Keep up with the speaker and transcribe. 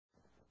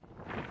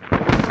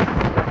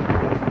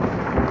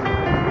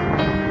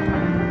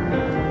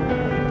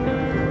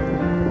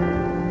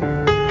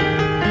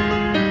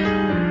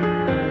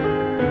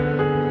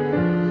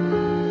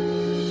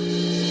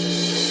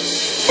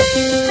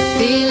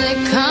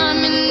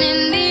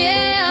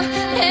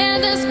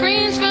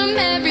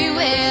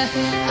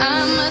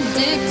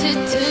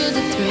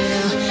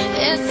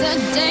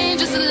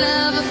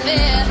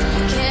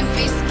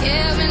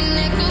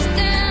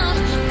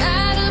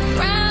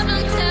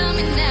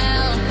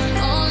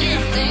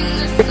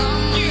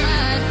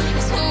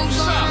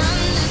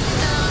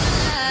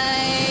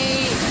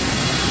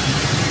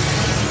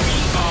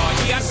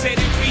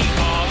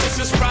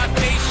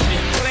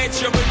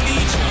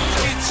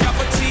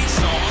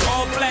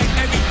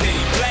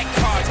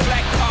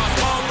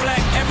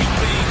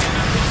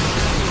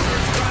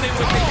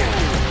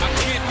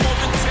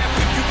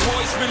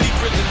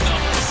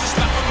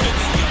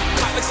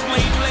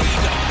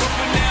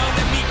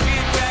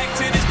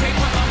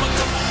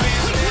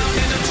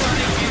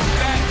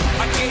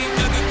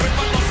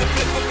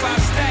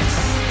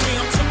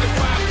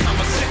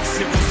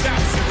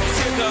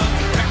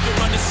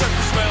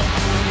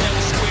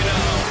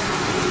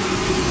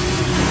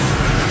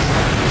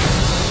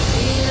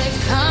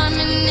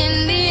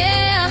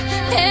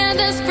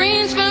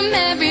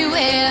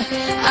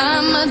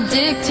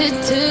addicted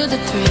to the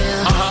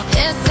thrill.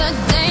 It's a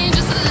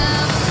dangerous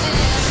love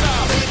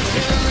affair.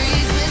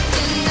 Victories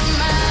within the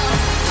mile.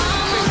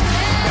 Almost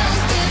never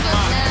give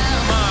up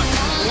now.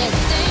 Only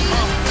thing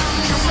that's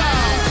on the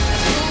line is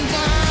who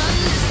gonna run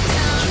this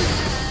town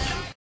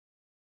tonight.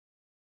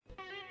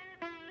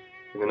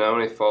 The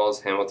Menomonee Falls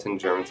Hamilton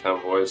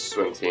Germantown boys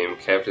swim team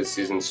capped its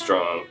season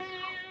strong,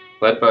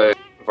 led by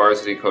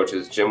varsity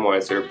coaches Jim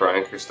Weitzer,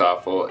 Brian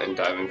Christoffel, and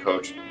diving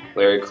coach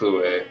Larry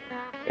Kluwe,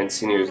 and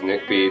seniors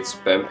Nick Beats,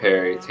 Ben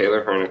Perry,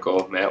 Taylor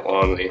Hernickel, Matt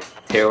Longley,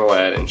 Taylor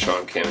Ladd, and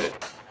Sean Kimmett.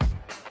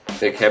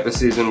 They capped the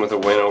season with a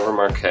win over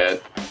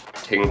Marquette,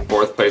 taking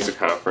 4th place at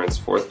conference,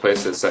 4th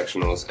place at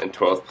sectionals, and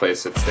 12th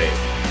place at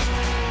state.